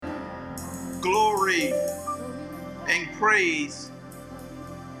glory and praise,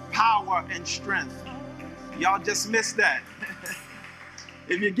 power and strength. Y'all just missed that.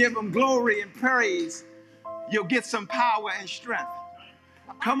 If you give him glory and praise, you'll get some power and strength.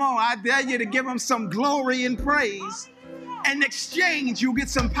 Come on, I dare you to give him some glory and praise. In exchange, you'll get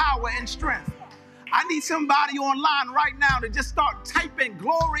some power and strength. I need somebody online right now to just start typing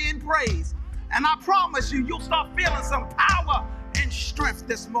glory and praise. And I promise you, you'll start feeling some power and strength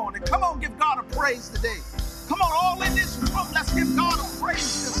this morning. Come on, give God a praise today. Come on, all in this room, let's give God a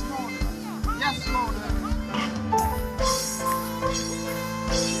praise this morning. Yes, Lord. Yes,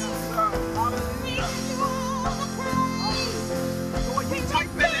 sir. Hallelujah. So when you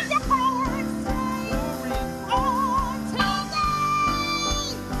type in it,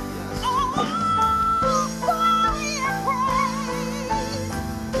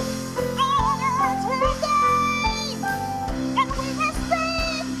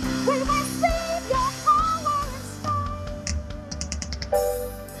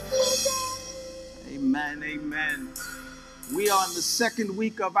 Amen, amen. We are in the second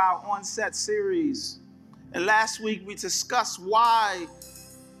week of our Onset series. And last week we discussed why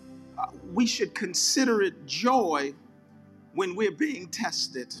we should consider it joy when we're being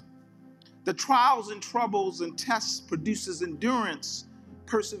tested. The trials and troubles and tests produces endurance,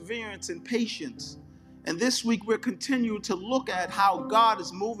 perseverance, and patience. And this week we're continuing to look at how God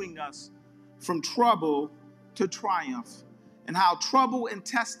is moving us from trouble to triumph, and how trouble and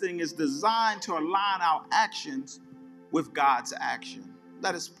testing is designed to align our actions with God's action.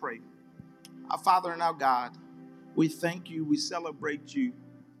 Let us pray. Our Father and our God, we thank you, we celebrate you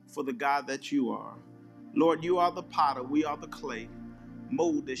for the God that you are. Lord, you are the potter, we are the clay.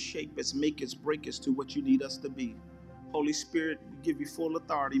 Mold us, shape us, make us, break us to what you need us to be. Holy Spirit, we give you full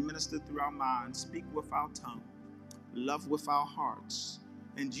authority. Minister through our minds, speak with our tongue, love with our hearts.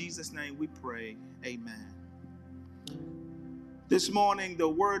 In Jesus' name we pray, amen. This morning, the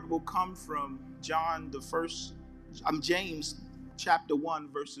word will come from James chapter 1,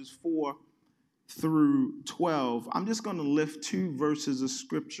 verses 4 through 12. I'm just going to lift two verses of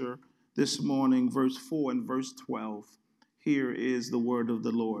scripture this morning, verse 4 and verse 12. Here is the word of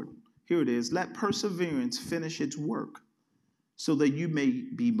the Lord. Here it is. Let perseverance finish its work so that you may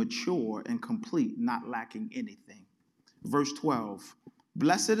be mature and complete, not lacking anything. Verse 12.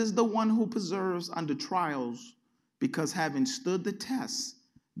 Blessed is the one who perseveres under trials, because having stood the test,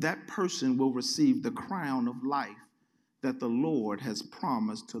 that person will receive the crown of life that the Lord has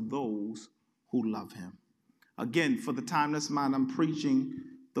promised to those who love him. Again, for the time that's mine, I'm preaching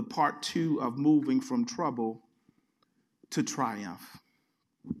the part 2 of moving from trouble to triumph.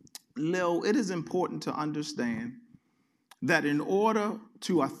 Lil, it is important to understand that in order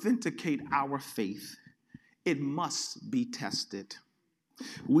to authenticate our faith, it must be tested.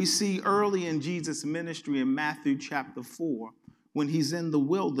 We see early in Jesus' ministry in Matthew chapter 4, when he's in the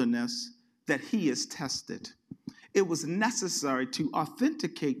wilderness, that he is tested. It was necessary to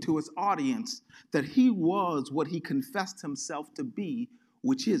authenticate to his audience that he was what he confessed himself to be,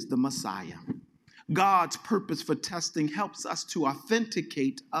 which is the Messiah. God's purpose for testing helps us to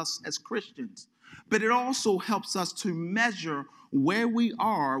authenticate us as Christians, but it also helps us to measure where we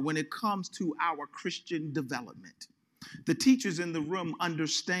are when it comes to our Christian development. The teachers in the room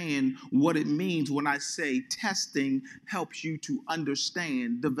understand what it means when I say testing helps you to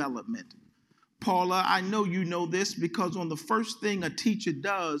understand development. Paula, I know you know this because on the first thing a teacher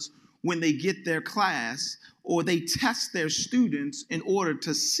does when they get their class, or they test their students in order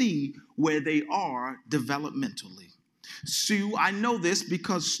to see where they are developmentally. Sue, I know this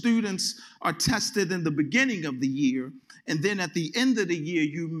because students are tested in the beginning of the year, and then at the end of the year,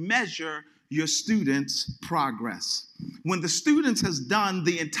 you measure your students' progress. When the students has done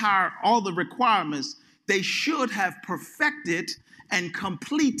all the requirements, they should have perfected and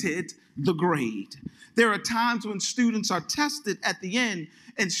completed the grade. There are times when students are tested at the end,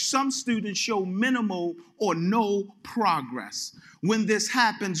 and some students show minimal or no progress. When this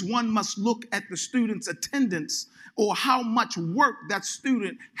happens, one must look at the student's attendance or how much work that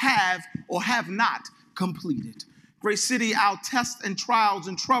student have or have not completed. Grace City, our tests and trials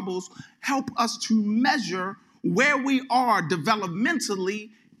and troubles help us to measure where we are developmentally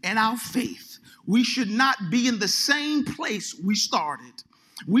in our faith. We should not be in the same place we started.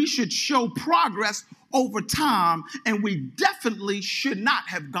 We should show progress over time, and we definitely should not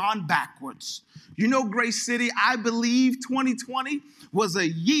have gone backwards. You know, Grace City, I believe 2020 was a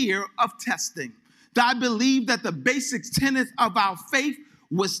year of testing. I believe that the basic tenets of our faith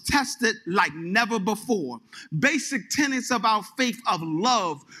was tested like never before. Basic tenets of our faith of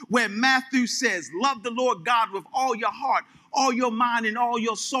love, where Matthew says, love the Lord God with all your heart, all your mind, and all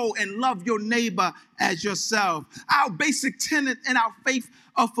your soul, and love your neighbor as yourself. Our basic tenet in our faith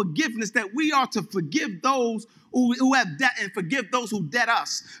of forgiveness, that we are to forgive those who have debt and forgive those who debt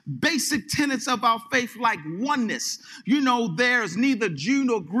us. Basic tenets of our faith like oneness. You know, there's neither Jew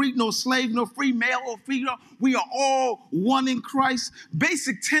nor Greek nor slave nor free, male or female. We are all one in Christ.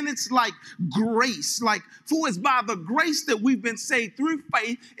 Basic tenets like grace, like for it's by the grace that we've been saved through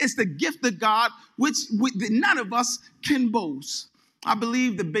faith. It's the gift of God, which none of us can boast. I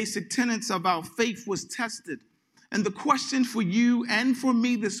believe the basic tenets of our faith was tested. And the question for you and for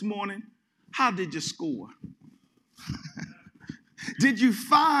me this morning, how did you score? Did you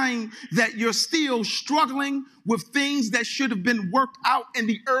find that you're still struggling with things that should have been worked out in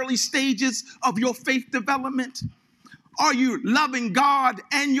the early stages of your faith development? Are you loving God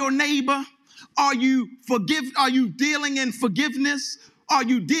and your neighbor? Are you dealing in forgiveness? Are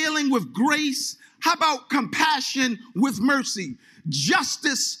you dealing with grace? How about compassion with mercy?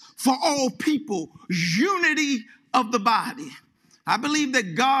 Justice for all people, unity of the body. I believe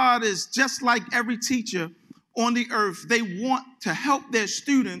that God is just like every teacher on the earth. They want to help their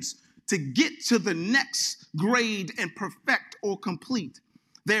students to get to the next grade and perfect or complete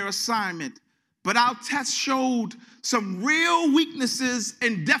their assignment. But our test showed some real weaknesses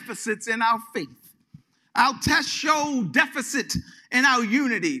and deficits in our faith. Our test showed deficit in our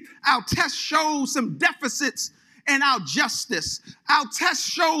unity. Our test showed some deficits in our justice. Our test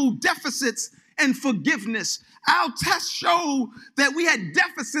showed deficits in forgiveness. Our test showed that we had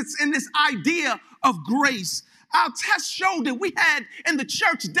deficits in this idea of grace. Our test showed that we had in the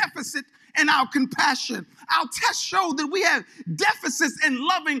church deficit in our compassion. Our test showed that we have deficits in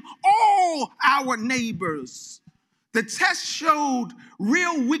loving all our neighbors. The test showed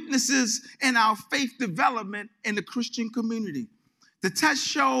real weaknesses in our faith development in the Christian community. The test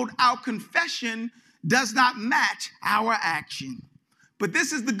showed our confession does not match our action. But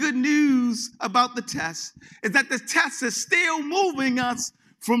this is the good news about the test, is that the test is still moving us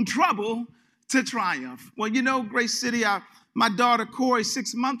from trouble to triumph. Well, you know, Grace City, my daughter Corey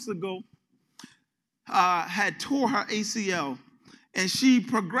 6 months ago had tore her ACL, and she's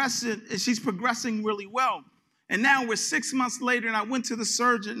progressing really well. And now we're 6 months later, and I went to the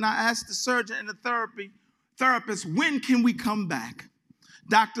surgeon, and I asked the surgeon and the therapist, when can we come back?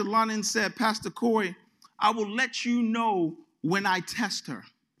 Dr. London said, Pastor Corey, I will let you know when I test her.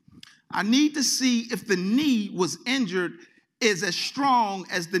 I need to see if the knee was injured is as strong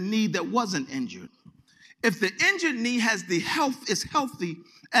as the knee that wasn't injured. If the injured knee is healthy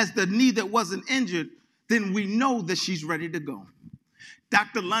as the knee that wasn't injured, then we know that she's ready to go.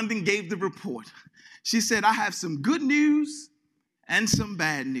 Dr. London gave the report. She said, I have some good news and some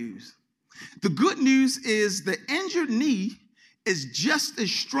bad news. The good news is the injured knee is just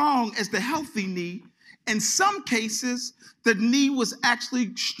as strong as the healthy knee. In some cases, the knee was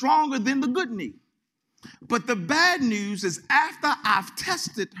actually stronger than the good knee. But the bad news is after I've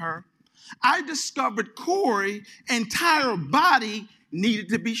tested her, I discovered Corey's entire body needed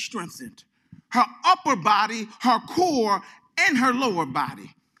to be strengthened. Her upper body, her core, and her lower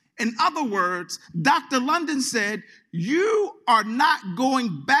body. In other words, Dr. London said, you are not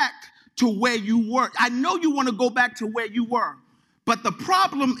going back to where you were. I know you want to go back to where you were. But the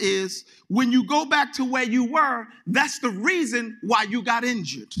problem is when you go back to where you were, that's the reason why you got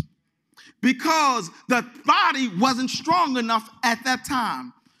injured. Because the body wasn't strong enough at that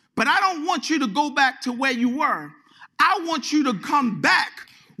time. But I don't want you to go back to where you were. I want you to come back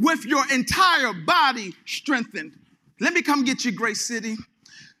with your entire body strengthened. Let me come get you, Grace City.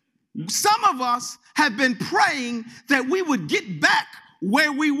 Some of us have been praying that we would get back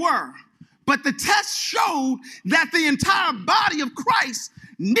where we were. But the test showed that the entire body of Christ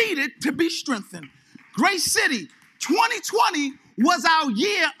needed to be strengthened. Grace City, 2020 was our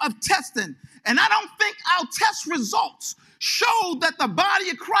year of testing. And I don't think our test results showed that the body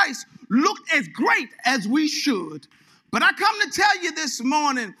of Christ looked as great as we should. But I come to tell you this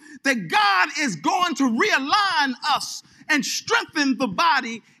morning that God is going to realign us and strengthen the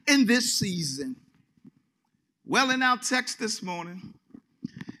body in this season. Well, in our text this morning,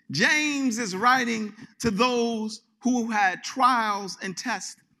 James is writing to those who had trials and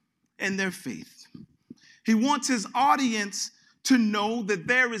tests in their faith. He wants his audience to know that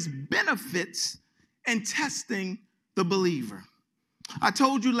there is benefits in testing the believer. I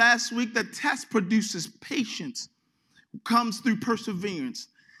told you last week that test produces patience, comes through perseverance.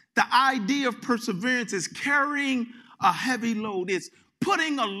 The idea of perseverance is carrying a heavy load. It's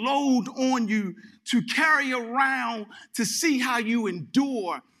putting a load on you to carry around to see how you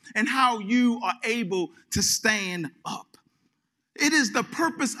endure and how you are able to stand up. It is the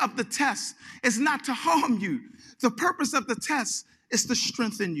purpose of the test. It's not to harm you. The purpose of the test is to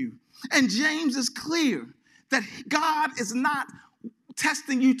strengthen you. And James is clear that God is not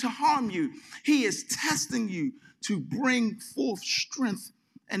testing you to harm you. He is testing you to bring forth strength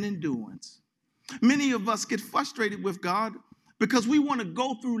and endurance. Many of us get frustrated with God because we want to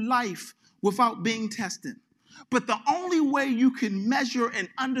go through life without being tested. But the only way you can measure and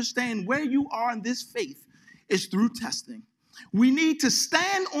understand where you are in this faith is through testing. We need to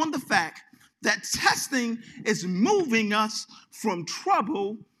stand on the fact that testing is moving us from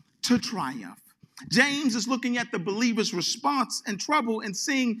trouble to triumph. James is looking at the believer's response in trouble and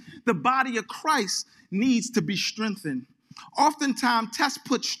seeing the body of Christ needs to be strengthened. Oftentimes, tests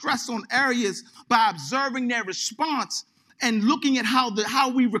put stress on areas by observing their response and looking at how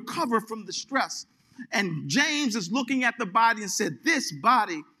we recover from the stress. And James is looking at the body and said, this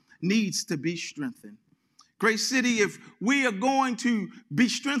body needs to be strengthened. Grace City, if we are going to be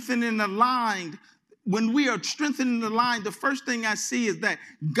strengthened and aligned, when we are strengthened and aligned, the first thing I see is that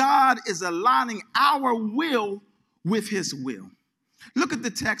God is aligning our will with his will. Look at the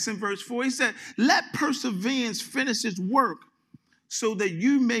text in verse 4. He said, let perseverance finish its work so that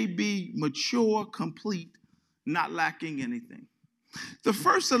you may be mature, complete, not lacking anything. The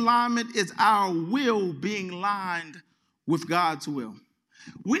first alignment is our will being lined with God's will.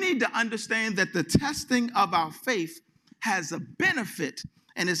 We need to understand that the testing of our faith has a benefit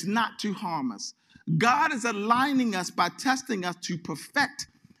and it's not to harm us. God is aligning us by testing us to perfect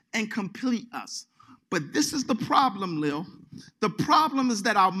and complete us. But this is the problem, Lil. The problem is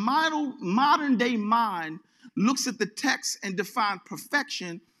that our modern day mind looks at the text and defines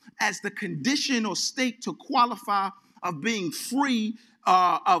perfection as the condition or state to qualify of being free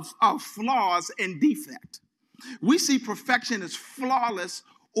of flaws and defect. We see perfection as flawless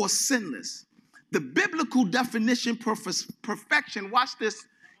or sinless. The biblical definition for perfection, watch this,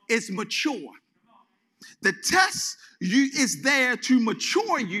 is mature. The test is there to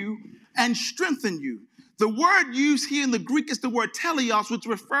mature you and strengthen you. The word used here in the Greek is the word teleos, which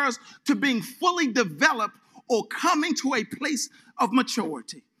refers to being fully developed or coming to a place of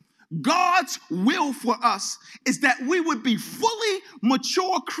maturity. God's will for us is that we would be fully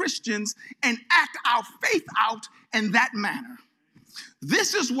mature Christians and act our faith out in that manner.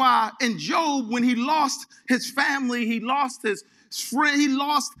 This is why in Job, when he lost his family, he lost his friend, he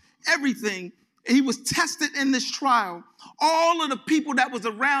lost everything, he was tested in this trial. All of the people that was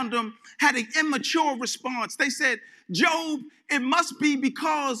around him had an immature response. They said, Job, it must be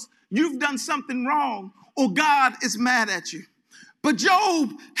because you've done something wrong or God is mad at you. But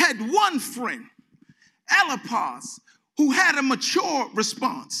Job had one friend, Eliphaz, who had a mature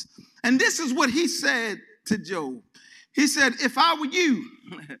response. And this is what he said to Job. He said, if I were you,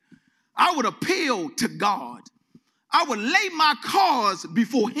 I would appeal to God. I would lay my cause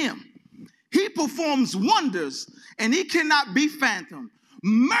before him. He performs wonders and he cannot be fathomed.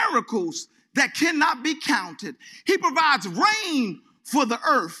 Miracles that cannot be counted. He provides rain for the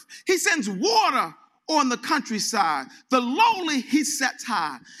earth. He sends water on the countryside. The lowly he sets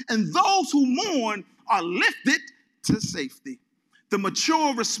high, and those who mourn are lifted to safety. The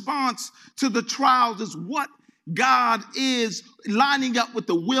mature response to the trials is what God is lining up with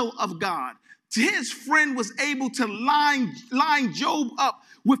the will of God. His friend was able to line Job up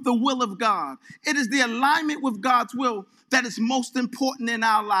with the will of God. It is the alignment with God's will that is most important in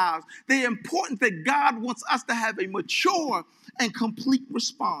our lives. The important that God wants us to have a mature and complete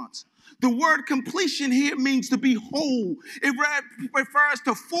response. The word completion here means to be whole. It refers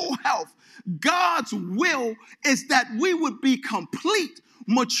to full health. God's will is that we would be complete,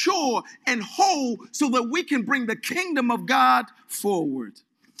 mature, and whole so that we can bring the kingdom of God forward.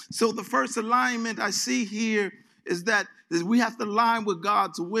 So the first alignment I see here is that we have to align with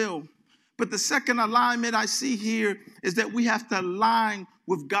God's will. But the second alignment I see here is that we have to align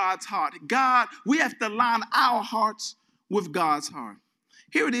with God's heart. We have to align our hearts with God's heart.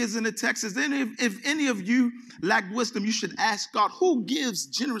 Here it is in the text. If any of you lack wisdom, you should ask God, who gives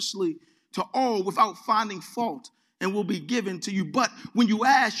generously to all without finding fault, and will be given to you. But when you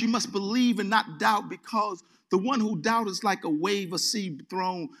ask, you must believe and not doubt, because the one who doubts is like a wave of sea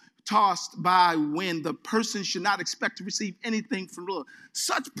thrown, tossed by wind. The person should not expect to receive anything from the Lord.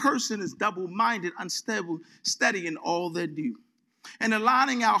 Such person is double-minded, unstable, steady in all they do. And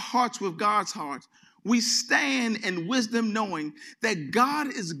aligning our hearts with God's heart, we stand in wisdom knowing that God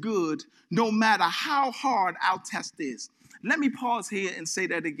is good no matter how hard our test is. Let me pause here and say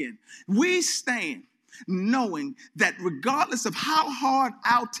that again. We stand knowing that regardless of how hard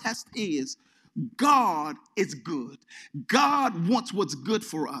our test is, God is good. God wants what's good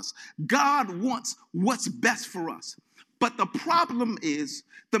for us. God wants what's best for us. But the problem is,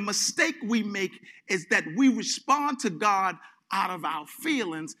 the mistake we make is that we respond to God out of our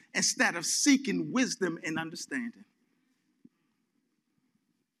feelings instead of seeking wisdom and understanding.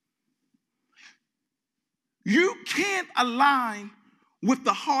 You can't align with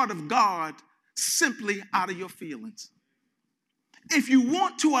the heart of God simply out of your feelings. If you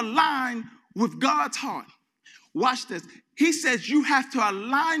want to align with God's heart, watch this. He says you have to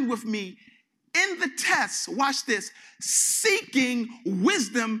align with me in the test, watch this, seeking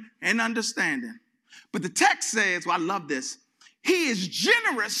wisdom and understanding. But the text says, well, I love this, he is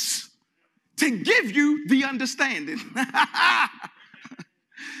generous to give you the understanding.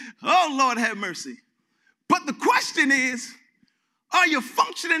 Oh, Lord, have mercy. But the question is, are you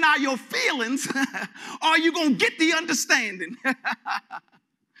functioning out your feelings? Or are you going to get the understanding?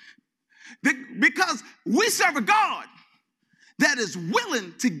 Because we serve a God that is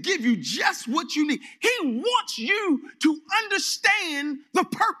willing to give you just what you need. He wants you to understand the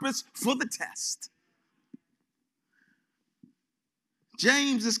purpose for the test.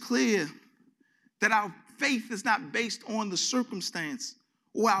 James is clear that our faith is not based on the circumstance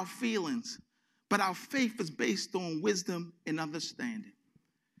or our feelings, but our faith is based on wisdom and understanding.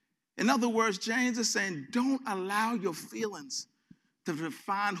 In other words, James is saying, don't allow your feelings to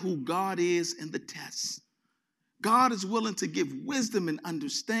define who God is in the test. God is willing to give wisdom and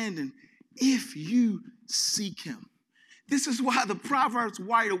understanding if you seek him. This is why the Proverbs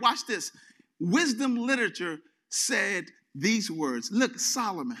writer, watch this, wisdom literature said these words. Look,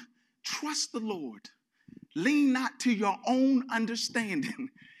 Solomon, trust the Lord. Lean not to your own understanding.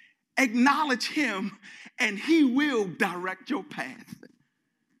 Acknowledge him and he will direct your path.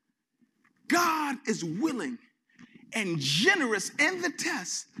 God is willing and generous in the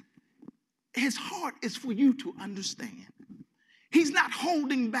test. His heart is for you to understand. He's not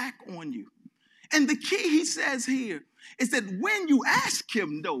holding back on you. And the key he says here is that when you ask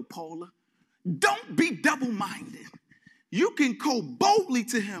him, though, Paula, don't be double-minded. You can go boldly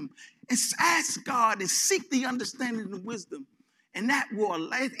to him and ask God and seek the understanding and wisdom. And that will,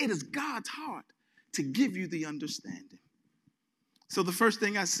 it is God's heart to give you the understanding. So the first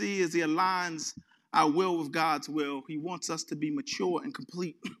thing I see is he aligns our will with God's will. He wants us to be mature and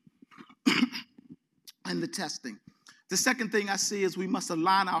complete in the testing. The second thing I see is we must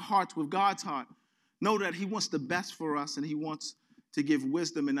align our hearts with God's heart. Know that he wants the best for us and he wants to give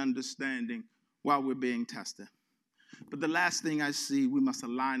wisdom and understanding while we're being tested. But the last thing I see, we must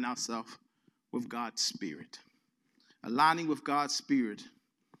align ourselves with God's Spirit. Aligning with God's Spirit.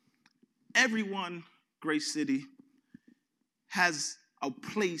 Everyone, Grace City, has a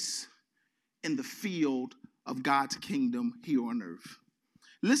place in the field of God's kingdom here on earth.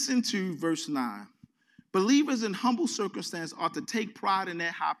 Listen to verse 9. Believers in humble circumstance ought to take pride in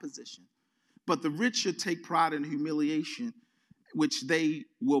their high position, but the rich should take pride in humiliation, which they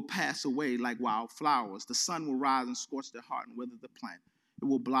will pass away like wild flowers. The sun will rise and scorch their heart and wither the plant. It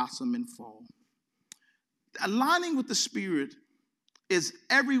will blossom and fall. Aligning with the Spirit is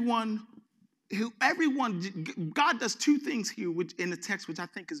God does two things here in the text, which I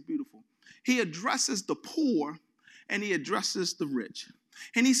think is beautiful. He addresses the poor and he addresses the rich.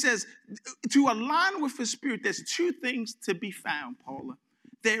 And he says, to align with his Spirit, there's two things to be found, Paula.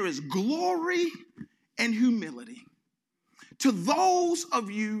 There is glory and humility. To those of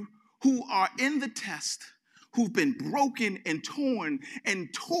you who are in the test, who've been broken and torn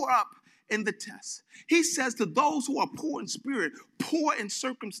and tore up in the test, he says to those who are poor in spirit, poor in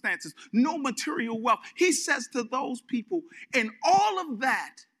circumstances, no material wealth, he says to those people, in all of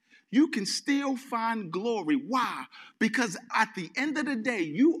that, you can still find glory. Why? Because at the end of the day,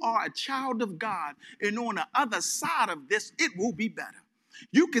 you are a child of God, and on the other side of this, it will be better.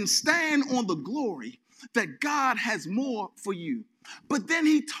 You can stand on the glory that God has more for you. But then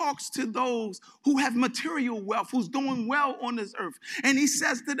he talks to those who have material wealth, who's doing well on this earth. And he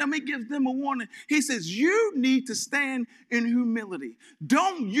says to them, he gives them a warning. He says, you need to stand in humility.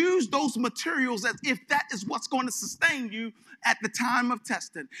 Don't use those materials as if that is what's going to sustain you at the time of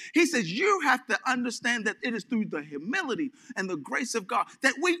testing. He says, you have to understand that it is through the humility and the grace of God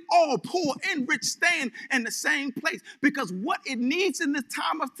that we all, poor and rich, stand in the same place. Because what it needs in this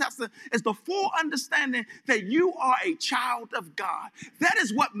time of testing is the full understanding that you are a child of God. That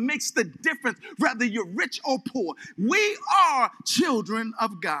is what makes the difference, whether you're rich or poor. We are children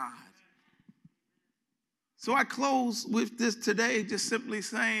of God. So I close with this today, just simply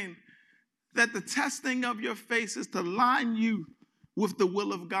saying that the testing of your faith is to line you with the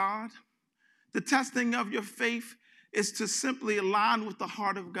will of God, The testing of your faith is to simply align with the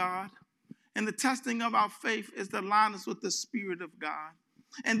heart of God. And the testing of our faith is to align us with the Spirit of God.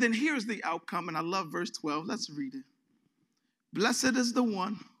 And then here's the outcome, and I love verse 12. Let's read it. Blessed is the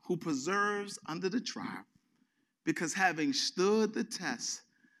one who preserves under the trial, because having stood the test,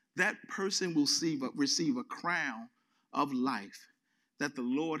 that person will receive a crown of life that the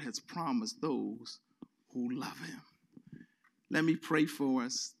Lord has promised those who love him. Let me pray for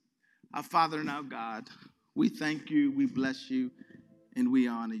us. Our Father and our God, we thank you, we bless you, and we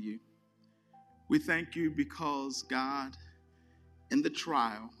honor you. We thank you because, God, in the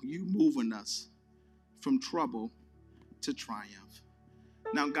trial, you moving us from trouble to triumph.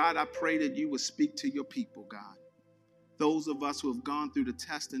 Now, God, I pray that you would speak to your people, God. Those of us who have gone through the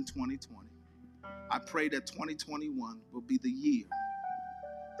test in 2020, I pray that 2021 will be the year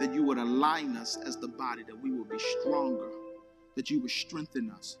that you would align us as the body, that we will be stronger, that you would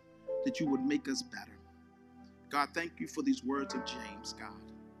strengthen us, that you would make us better. God, thank you for these words of James, God,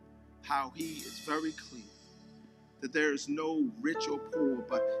 how he is very clear that there is no rich or poor,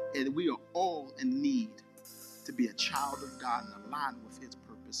 but we are all in need to be a child of God and align with his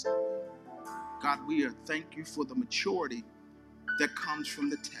purpose. God, thank you for the maturity that comes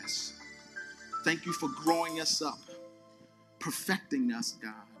from the test. Thank you for growing us up, perfecting us,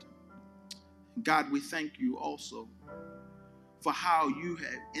 God. God, we thank you also for how you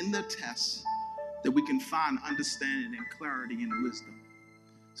have in the test that we can find understanding and clarity and wisdom.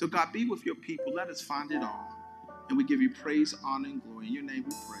 So God, be with your people. Let us find it all. And we give you praise, honor, and glory. In your name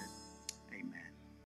we pray.